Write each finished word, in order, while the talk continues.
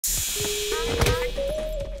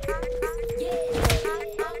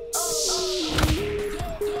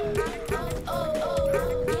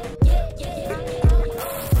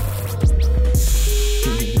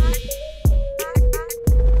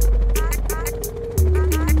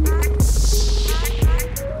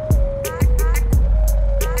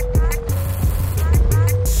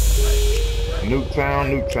Nuketown,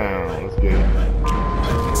 Nuketown. Let's get it.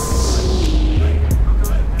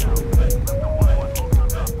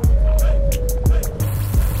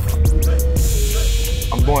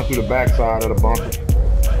 I'm going through the backside of the bunker.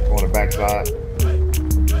 Going the backside.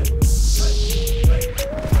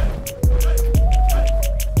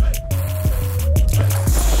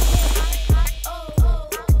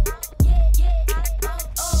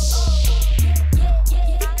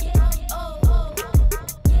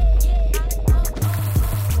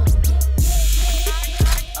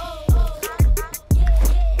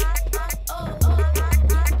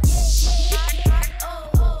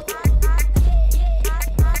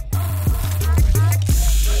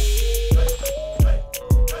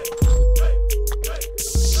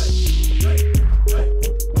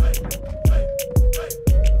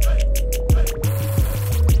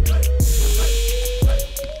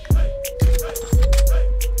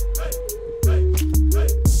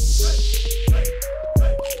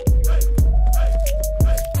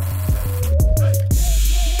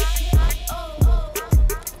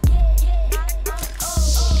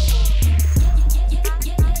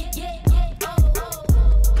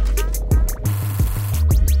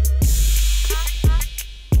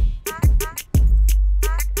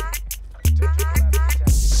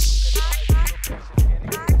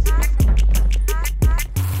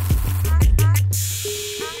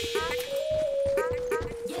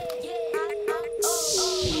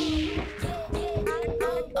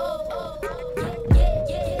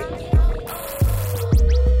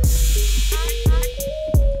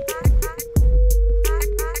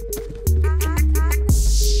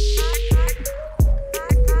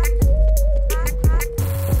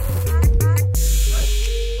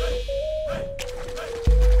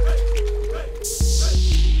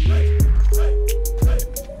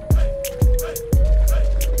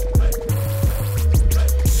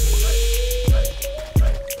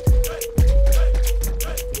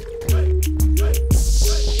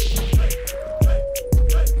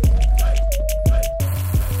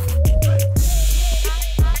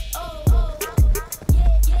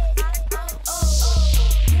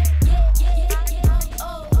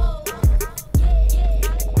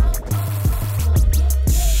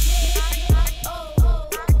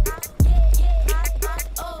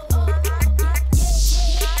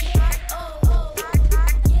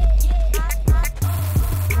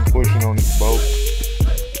 Pushing on this boat.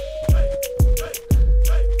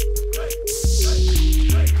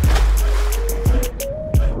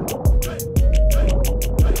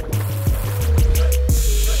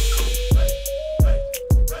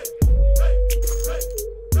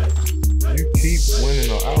 You keep winning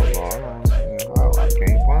the outlaw. I don't understand how I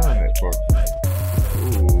can't find that fucker.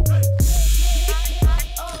 Ooh.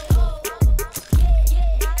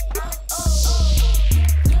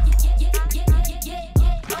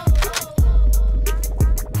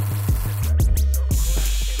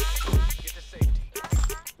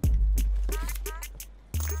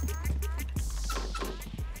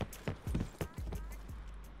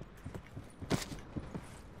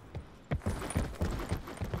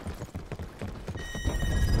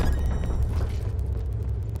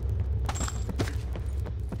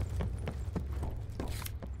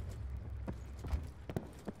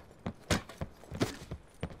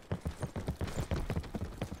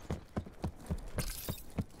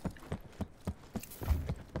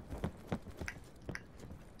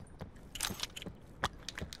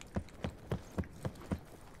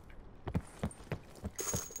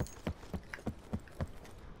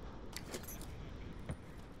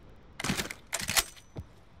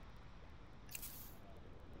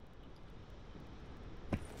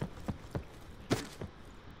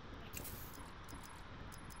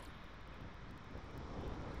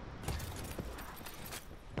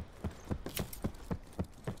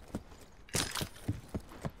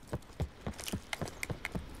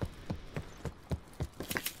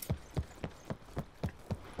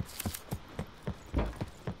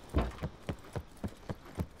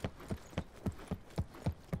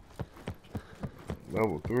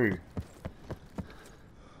 Level 3.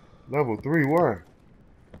 Level 3 where?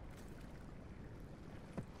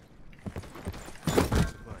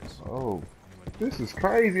 Oh, this is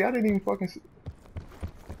crazy. I didn't even fucking see.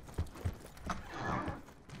 I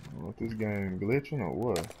don't know if this game glitching or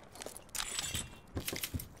what.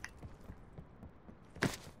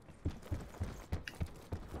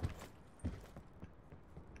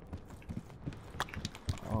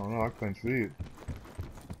 I don't know, I couldn't see it.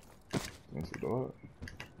 That's a dog.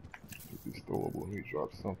 It's storable. Let me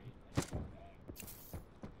drop something.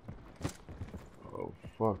 Oh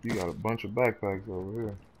fuck, you got a bunch of backpacks over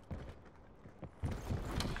here.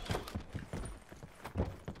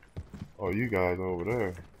 Oh, you guys over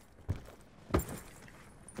there.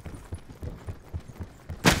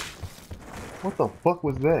 What the fuck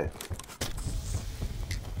was that?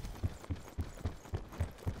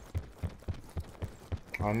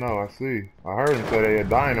 I know, I see. I heard him say they a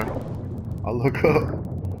diner. I look up.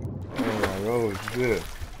 I'm like, oh shit.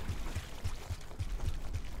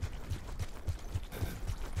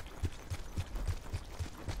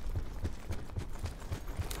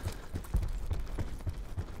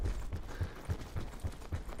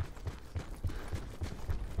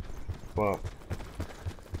 Fuck.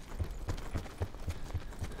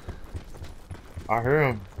 I hear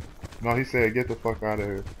him. No, he said, get the fuck out of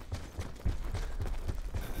here.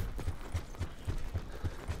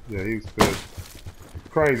 Yeah, he was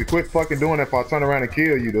pissed. Crazy. Quit fucking doing that if I turn around and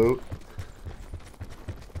kill you, dude.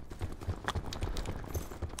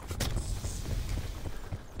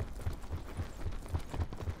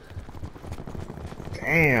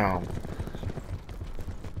 Damn.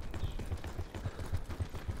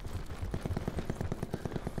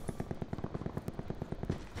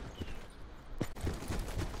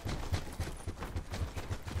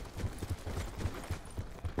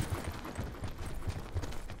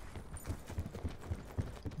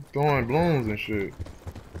 Throwing balloons and shit.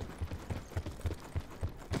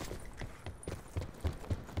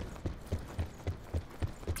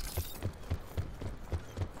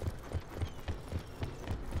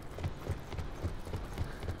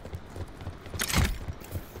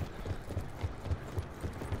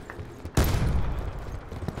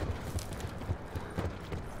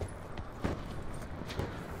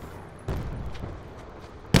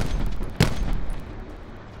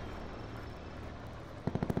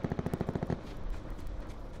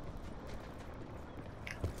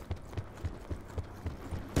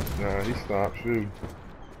 Nah, he stopped shooting.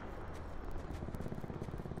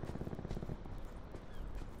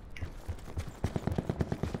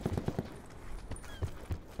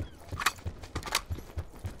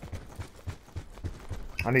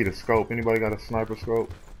 I need a scope. Anybody got a sniper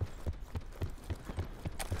scope?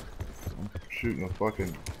 I'm shooting a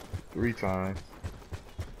fucking 3 times.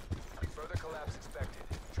 Further collapse expected.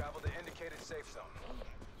 Travel to indicated safe zone.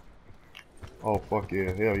 Oh fuck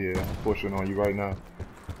yeah, hell yeah. I'm pushing on you right now.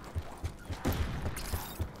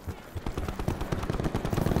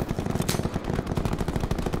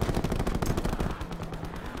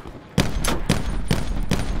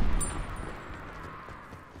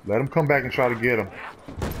 Let him come back and try to get him.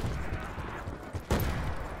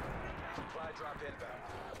 Supply drop inbound.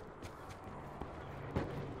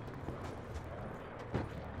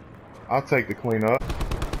 I'll take the cleanup.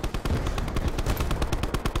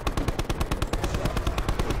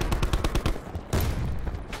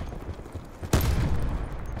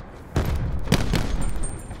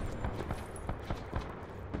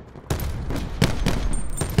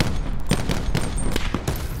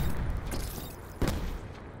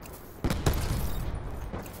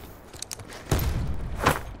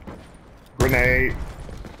 Grenade.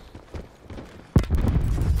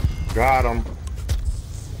 Got him.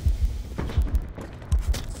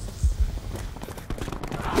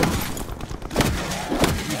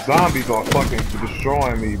 These zombies are fucking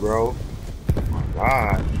destroying me, bro. Oh my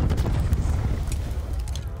God.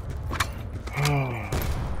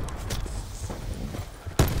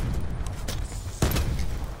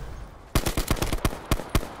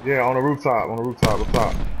 Yeah, on the rooftop, up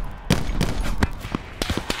top.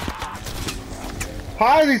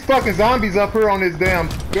 How are these fucking zombies up here on this damn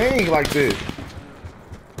thing like this?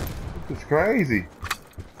 This is crazy.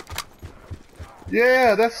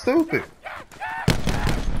 Yeah, that's stupid.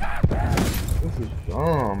 This is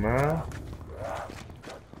dumb, man.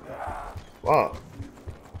 Fuck.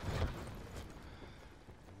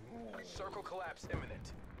 Circle collapse imminent.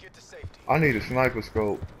 Get to safety. I need a sniper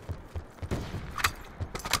scope.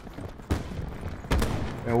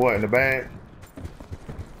 And what, in the bag?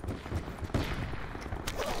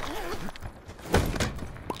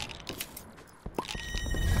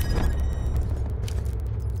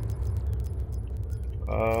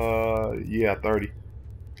 Yeah, 30.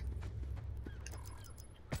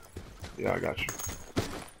 Yeah, I got you.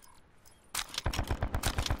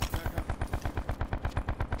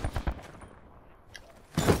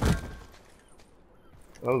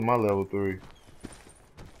 That was my level 3.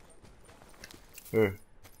 Here.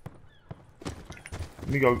 Let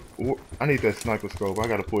me go. I need that sniper scope. I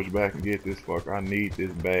gotta push back and get this fucker. I need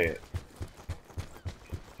this bad.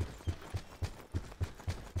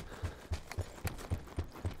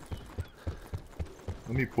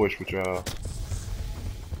 Let me push with y'all.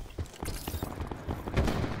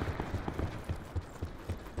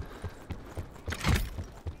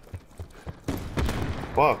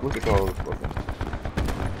 fuck? Look at those fucking.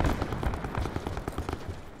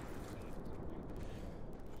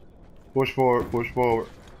 Push forward, push forward.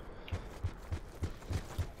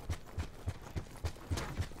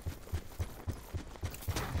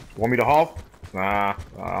 Want me to halt? Nah,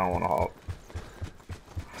 I don't want to halt.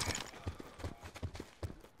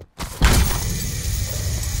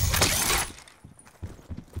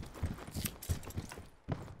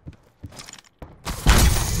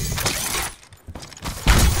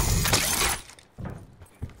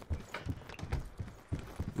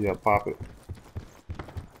 Yeah, pop it.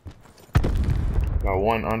 Got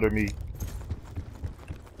one under me.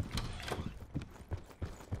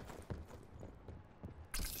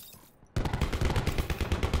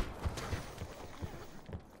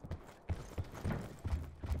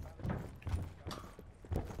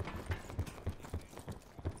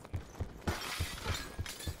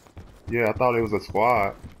 Yeah, I thought it was a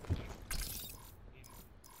squad.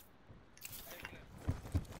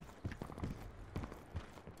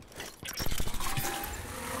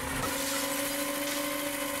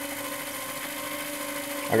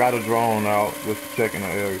 I got a drone out just checking the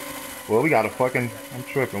area. Well, we got a fucking, I'm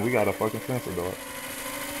tripping, we got a fucking sensor dart.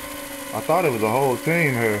 I thought it was a whole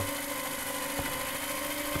team here.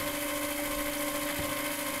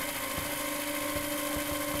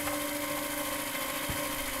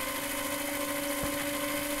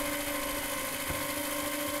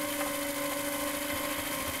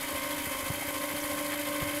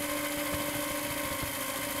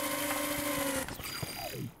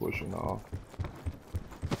 Pushing off.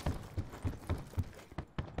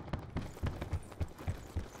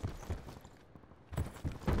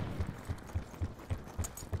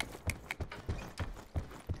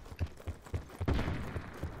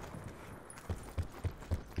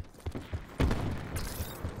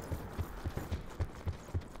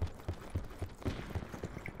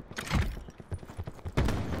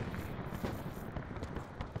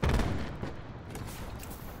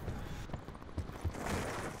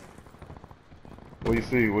 What you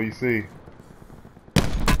see? What you see?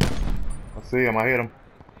 I see him. I hit him.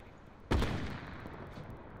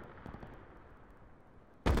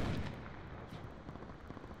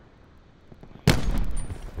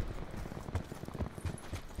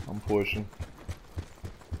 I'm pushing.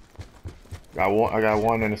 Got one. I got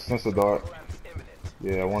one in the sensor dart.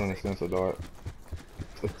 Yeah, one in the sensor dart.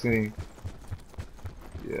 15.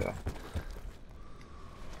 Yeah.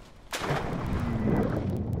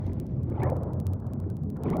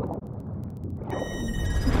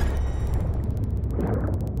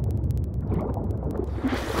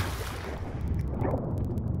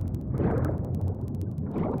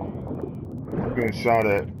 I'm getting shot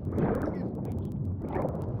at.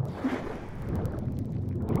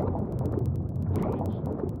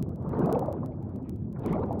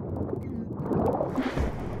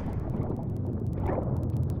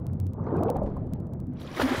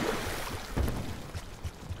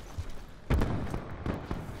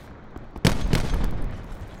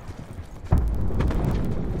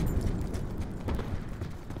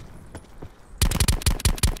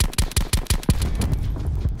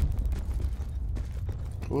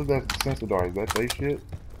 What was that sensor dart? Is that they shit?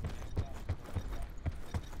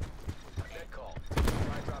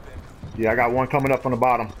 Yeah, I got one coming up from the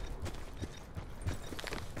bottom.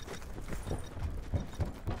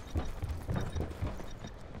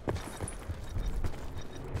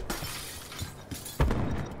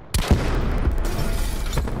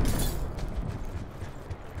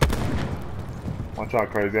 Watch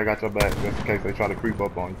out, Krazy. I got your back just in case they try to creep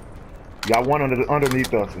up on you. You got one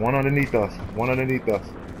underneath us. One underneath us. One underneath us.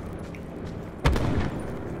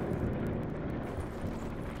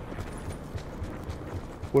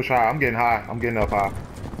 Push high. I'm getting high. I'm getting up high.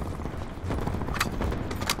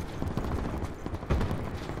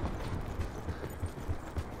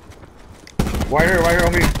 Right here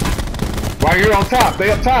on me. Right here on top.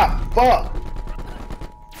 Stay up top. Fuck.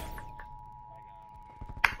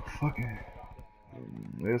 Fucking.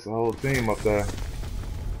 There's a whole team up there.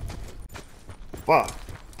 Fuck.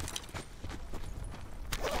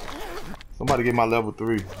 Somebody get my level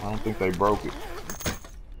 3. I don't think they broke it.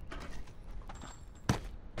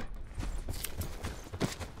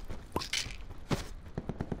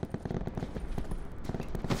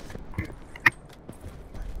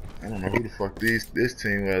 I don't know who the fuck this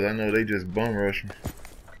team was. I know they just bum rush me.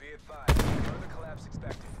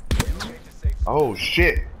 Oh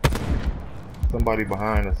shit! Somebody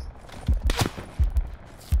behind us.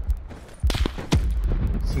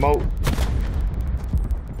 Smoke.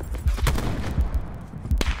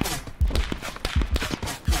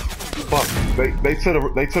 Fuck. They to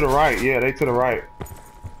the right. Yeah, they to the right.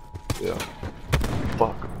 Yeah.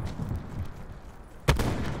 Fuck.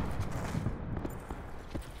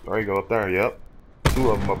 There you go, up there, yep. Two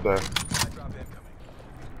of them up there. Drop incoming.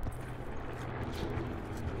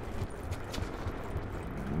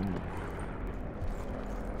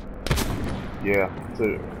 Yeah,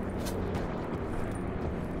 two.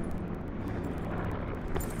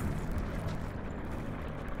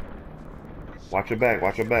 Watch your back,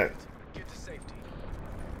 watch your back. Get to safety.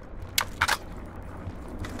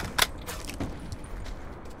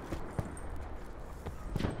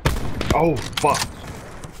 Oh, fuck.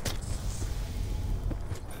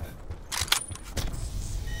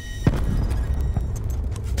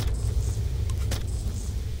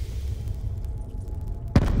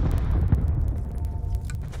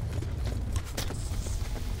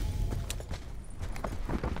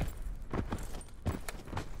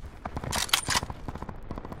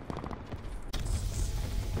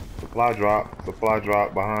 Supply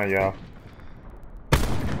drop behind y'all.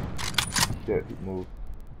 Shit, he moved.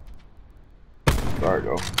 There you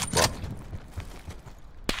go. Fuck.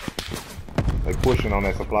 They pushing on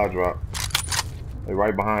that supply drop. They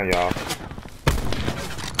right behind y'all.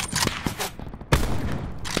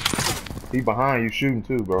 He behind you shooting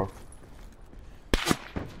too, bro.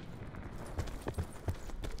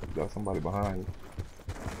 You got somebody behind you.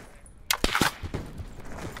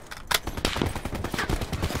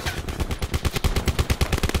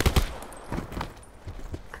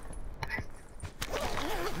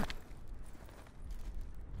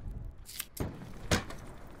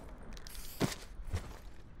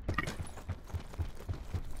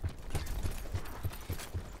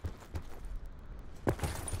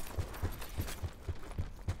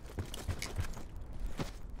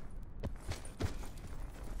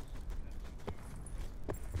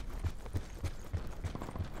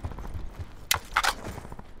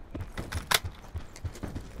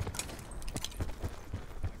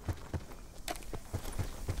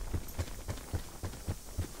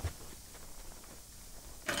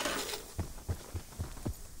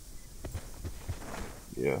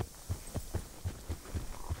 Yeah.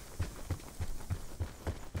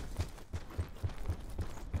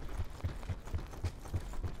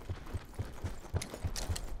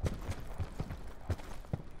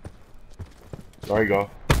 There you go.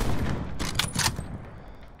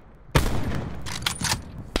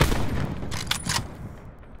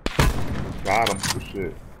 Got him. Good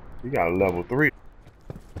shit. He got a level 3.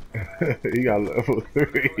 He got level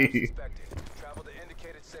 3. Travel to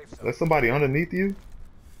indicated safe zone. There's somebody underneath you?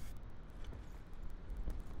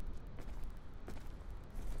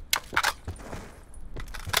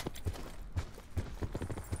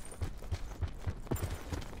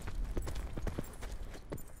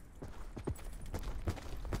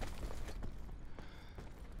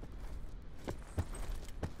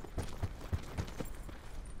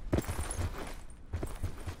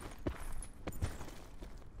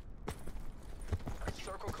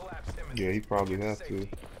 Circle collapse imminent. Yeah, he probably has to.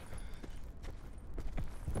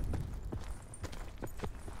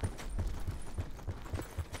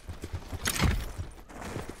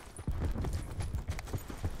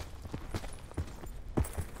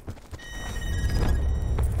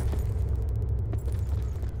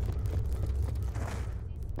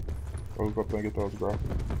 Go up there and get those, bro.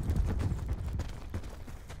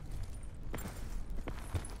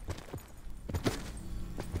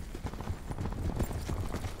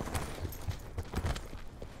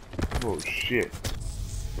 Oh shit.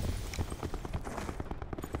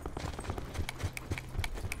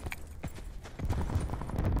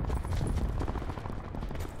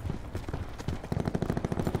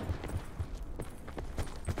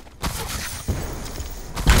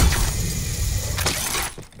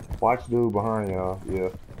 Watch dude behind y'all, yeah.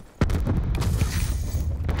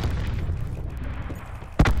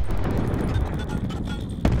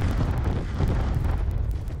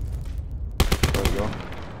 There you go.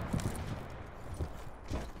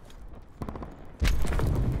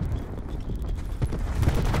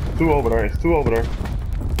 Two over there, it's two over there.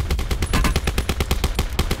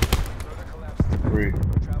 Three.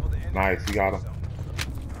 Nice, you got him.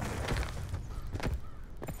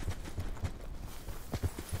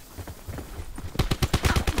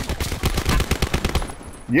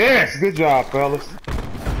 Yes, good job, fellas.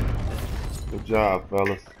 Good job,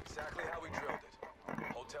 fellas. Exactly how we drilled it.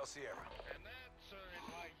 Hotel Sierra. And that's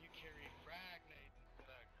why you carry frag nades in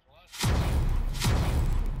the cluster.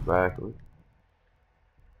 Exactly.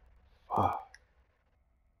 Ah.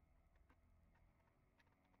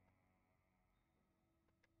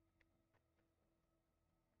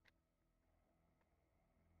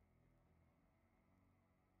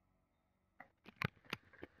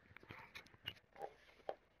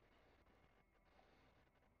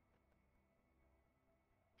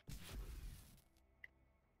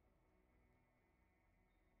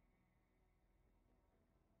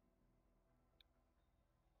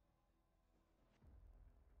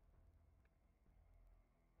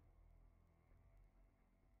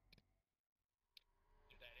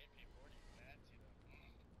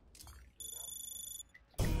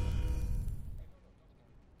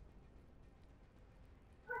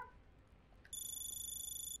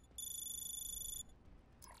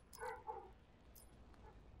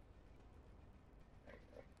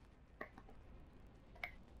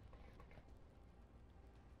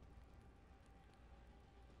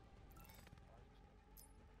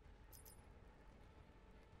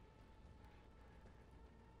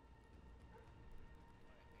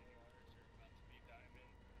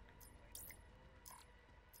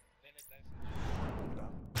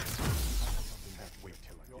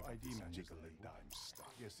 ID matches the late dime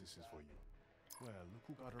stuff. Guess this is for you. Well, look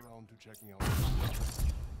who got around to checking out.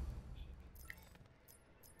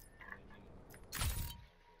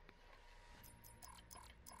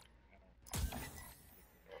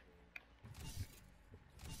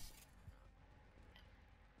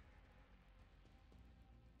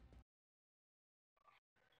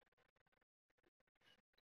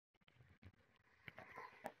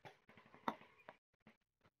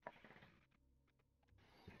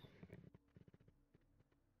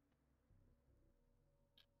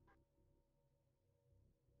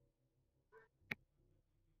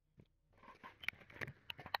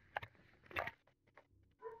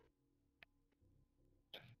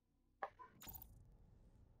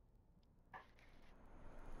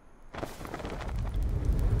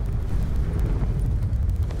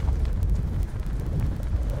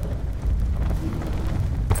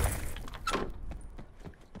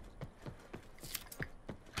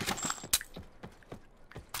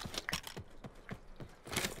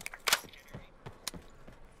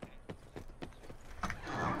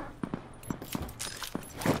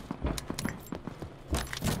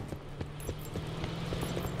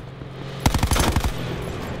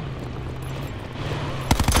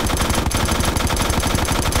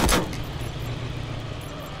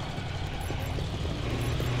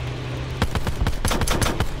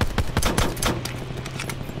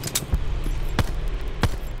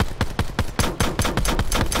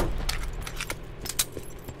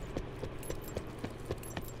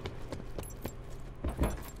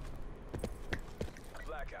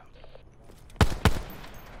 Blackout.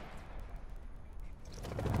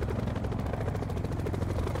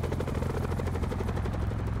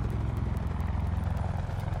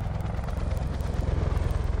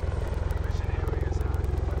 Mission area is hot.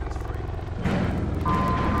 Weapons free.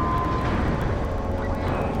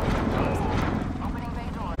 Opening bay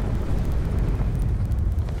door.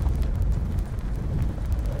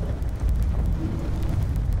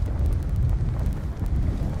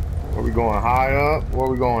 Where we going? High up? Where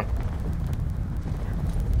we going?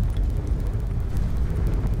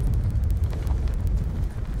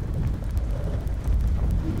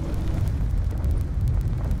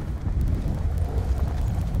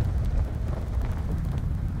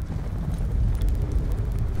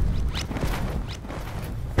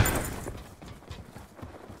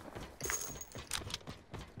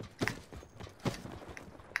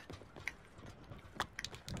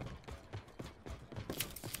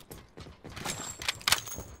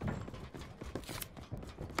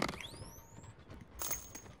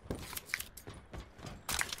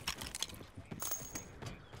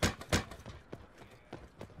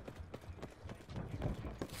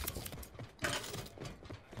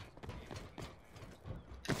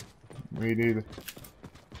 Me neither.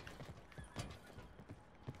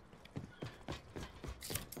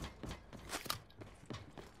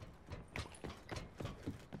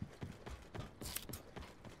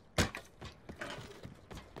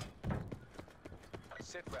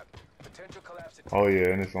 Sit rep. Potential collapse at Oh yeah,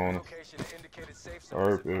 and it's on us. location indicated safe zone is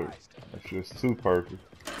Perfect. advised. That's just too perfect.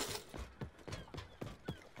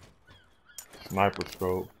 Sniper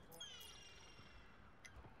scope.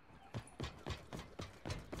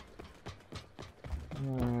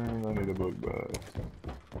 I need a book bag.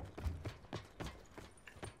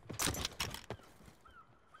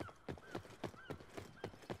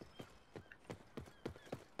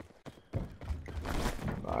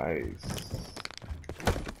 Nice.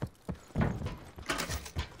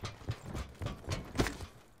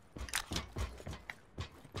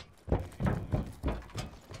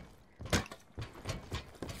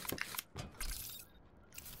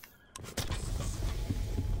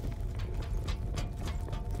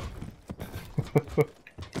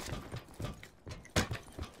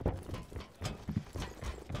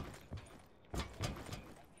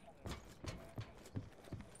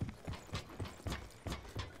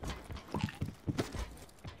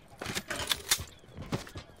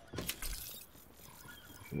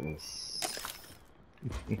 Yes.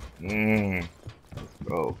 Let's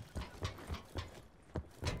go.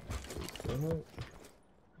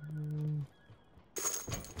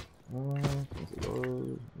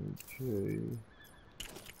 Okay.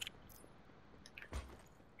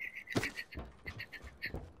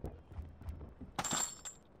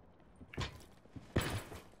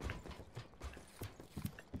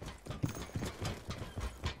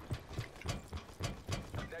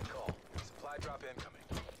 Net call. Supply drop incoming.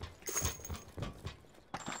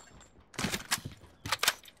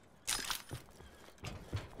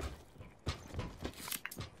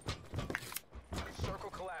 Circle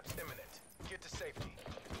collapse imminent. Get to safety.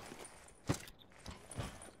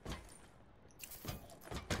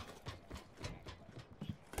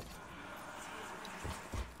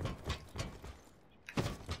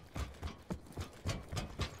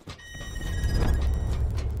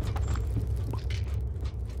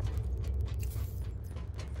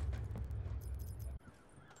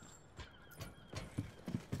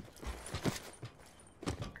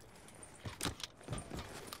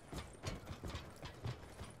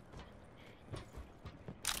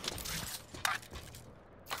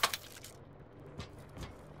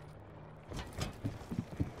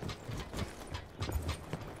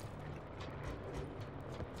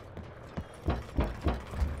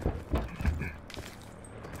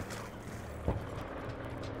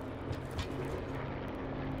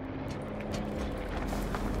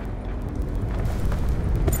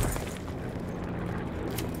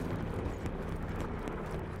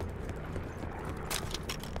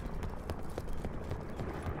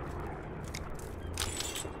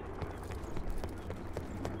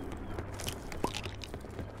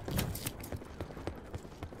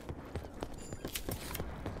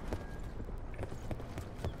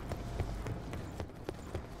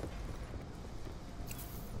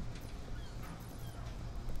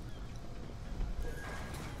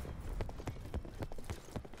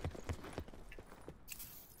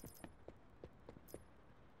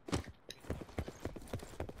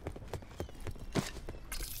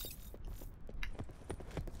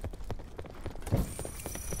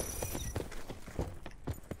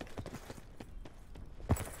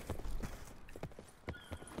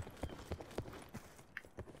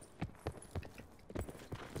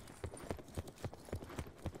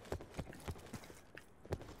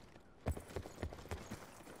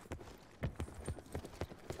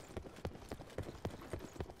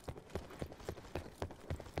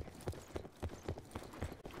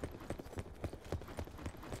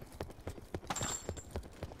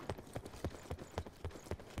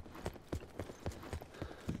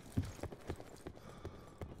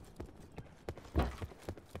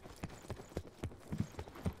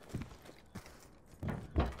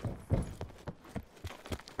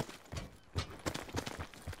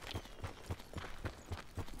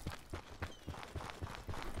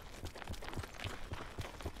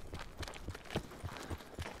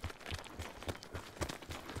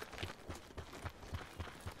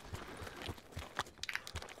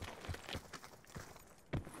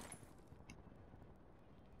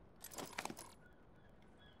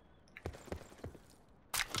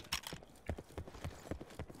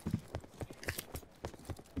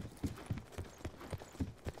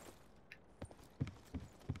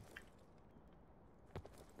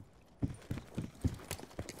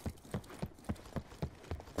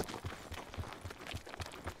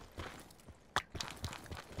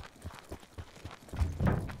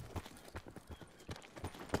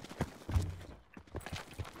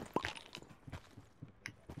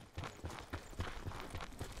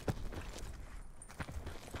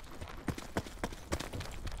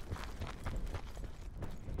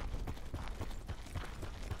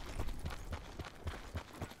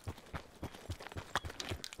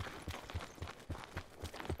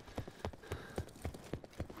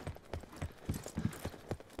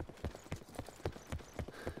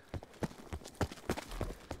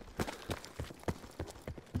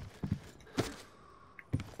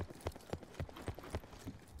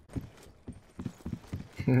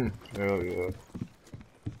 Hell yeah.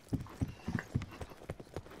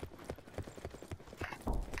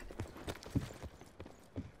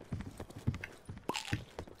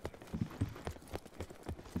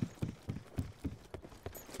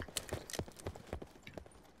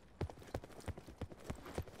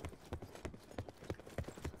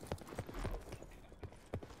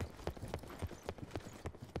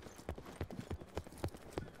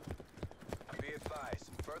 Be advised,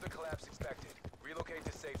 further collapse expected. Relocate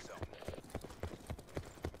to safe zone.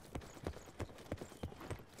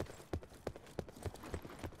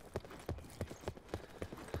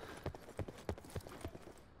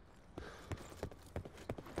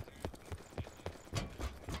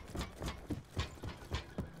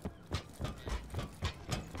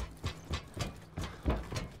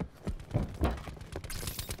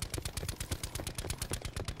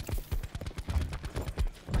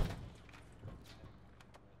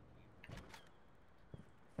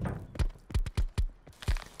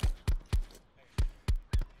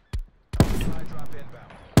 Supply drop inbound.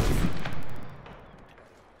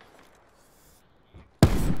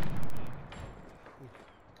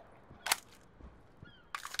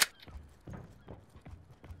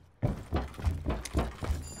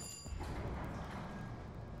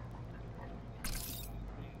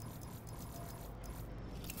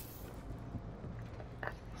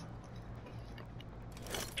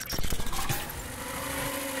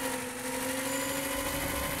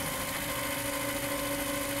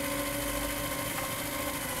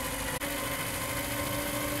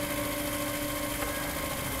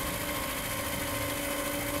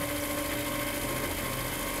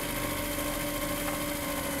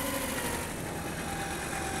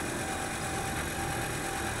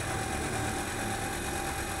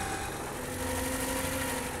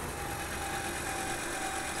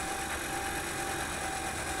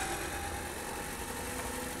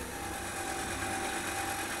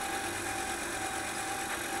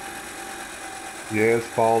 Yeah, it's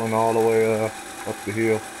falling all the way up the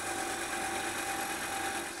hill.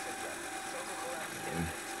 Circle collapse is imminent.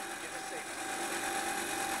 Get to safe zone.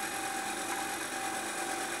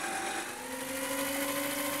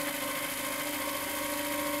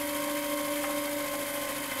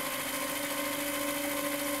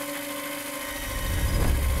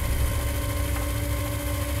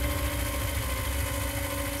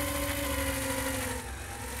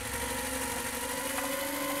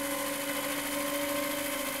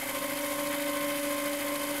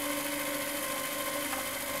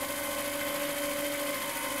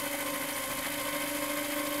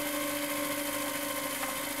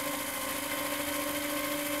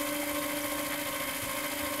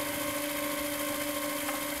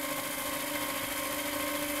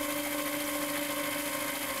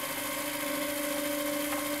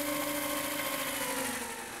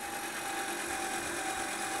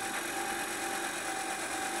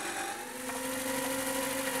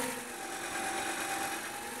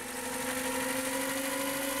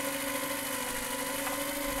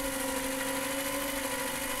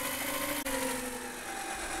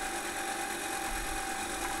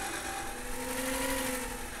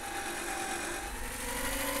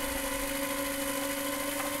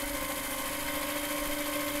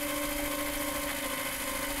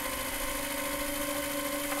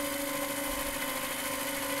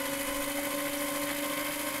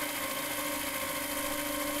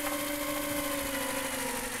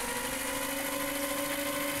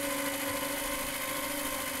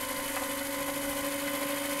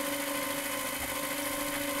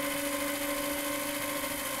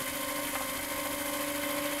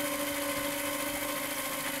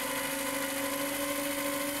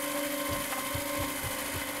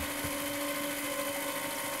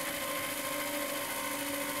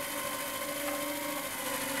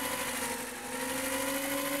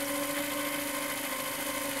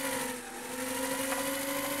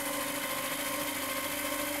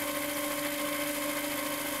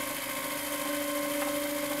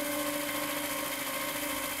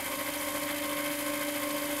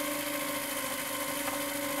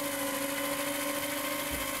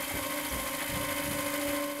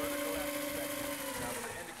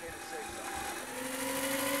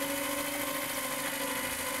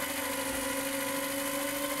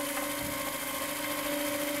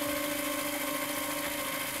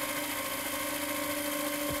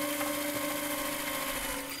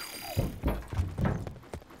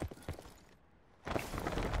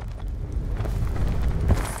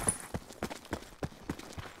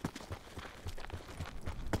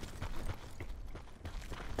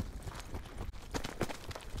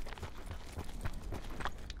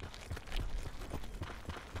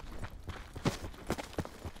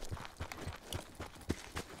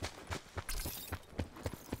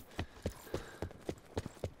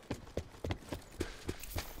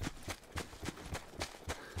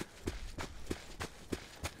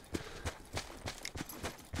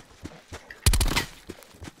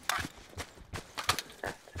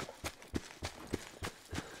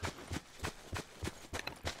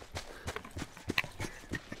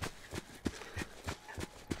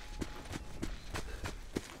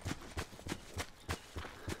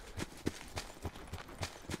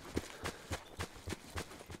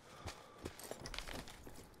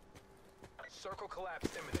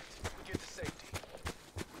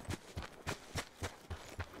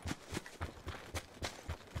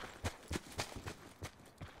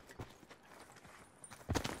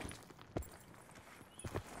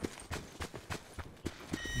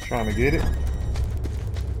 trying to get it.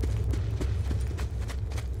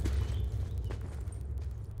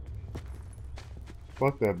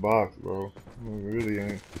 Fuck that box, bro. I mean, it really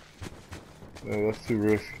ain't. Yeah, that's too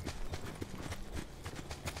risky.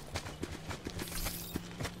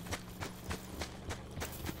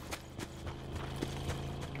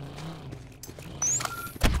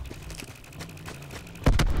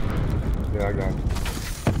 Yeah, I got it.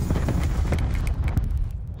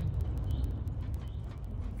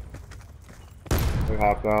 They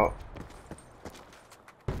hopped out.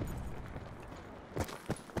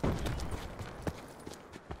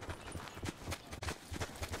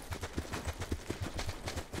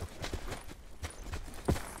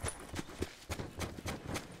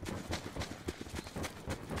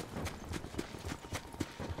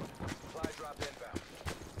 Supply drop inbound.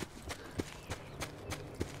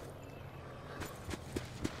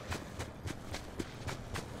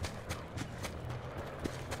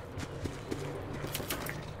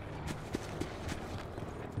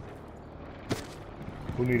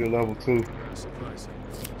 We need a level 2. Supply center.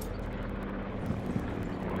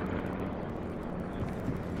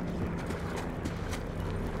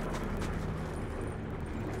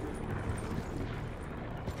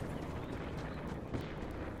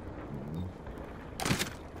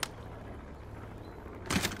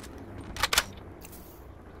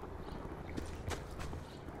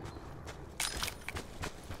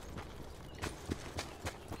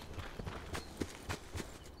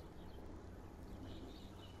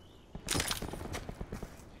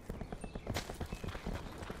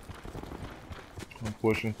 I'm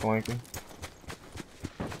pushing, flanking.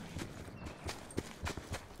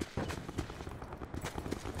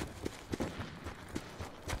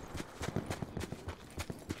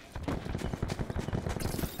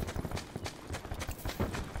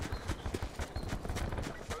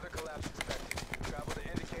 Further collapse expected. Travel to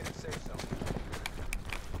indicated safe zone.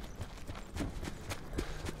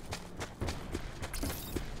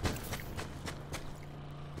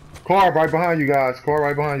 Car right behind you guys. Car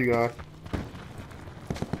right behind you guys.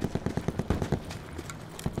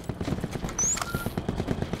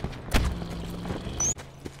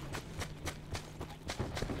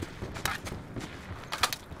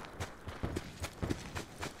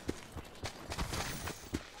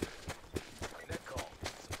 Net call.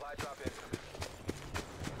 Supply drop incoming.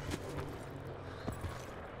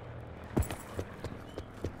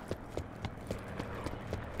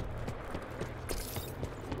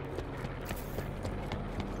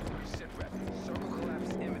 Sit rep. Circle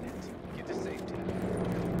collapse imminent. Get to safety.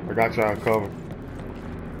 I got y'all covered.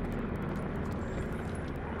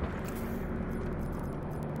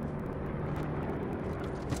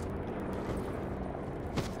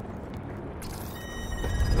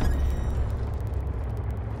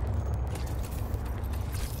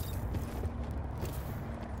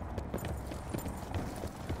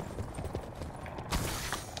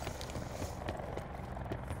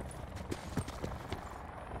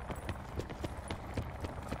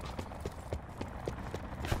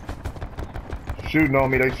 Shooting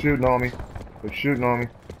on me, they shooting on me. They shooting on me.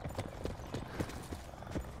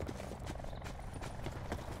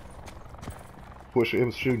 Push it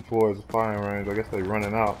was shooting towards the firing range. I guess they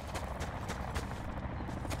running out.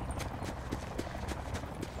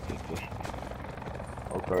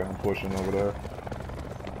 Okay, I'm pushing over there.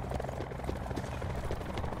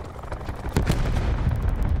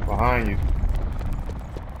 Behind you.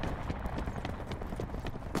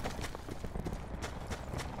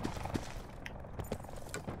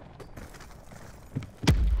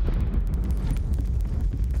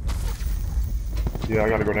 Yeah, I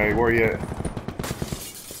got a grenade. Where you at?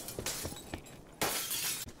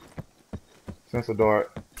 Sensor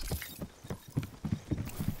dart.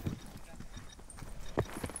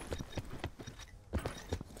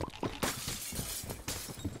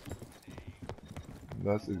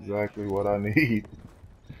 That's exactly what I need.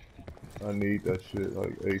 I need that shit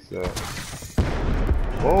like ASAP.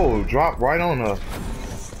 Oh, drop right on us.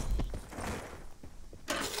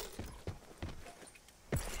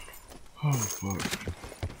 Oh, fuck.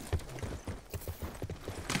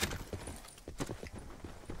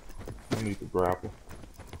 I need to grapple.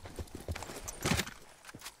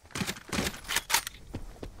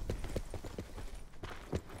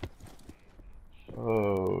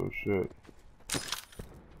 Oh, shit.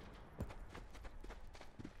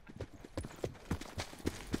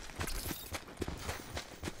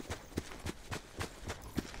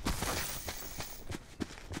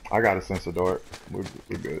 I got a sensor dart. We're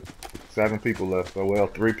good. 7 people left. Oh, well,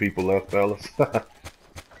 3 people left, fellas. Be advised.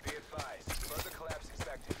 Further collapse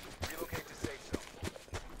expected. Relocate to safe zone.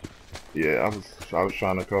 Yeah, I was I was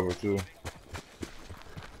trying to cover too.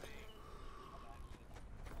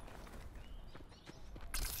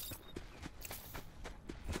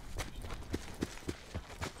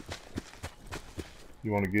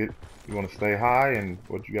 You want to get? You want to stay high, and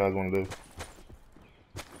what you guys want to do?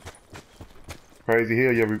 Crazy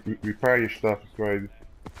here, yeah. Repair your stuff, Crazy.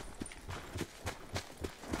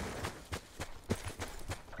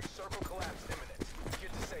 Circle collapse imminent.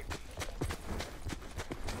 Get to safety.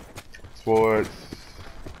 Towards.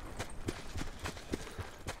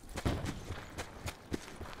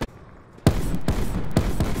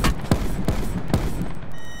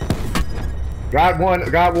 Got one.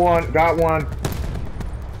 Got one. Got one.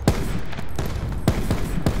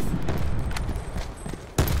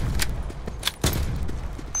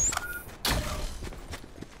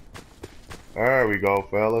 There we go,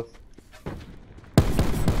 fellas.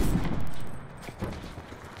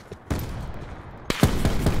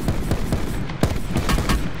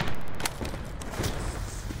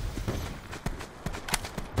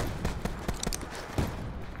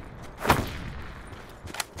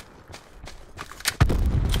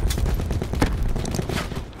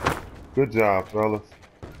 Good job, fellas.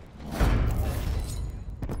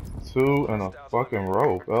 2 in a fucking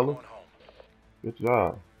row, fellas. Good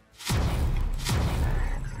job.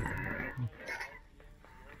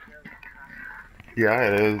 Yeah,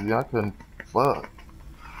 it is. Yeah, I couldn't. Fuck.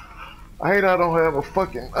 I hate I don't have a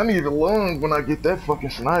fucking. I need a lung when I get that fucking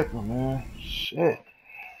sniper, man. Shit.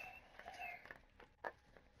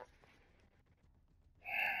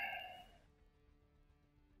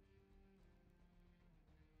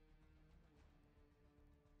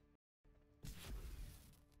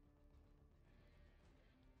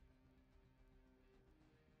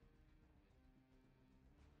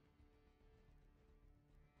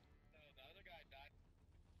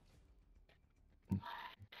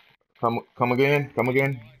 Come again. Come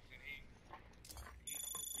again.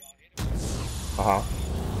 Uh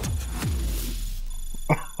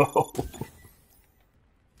huh.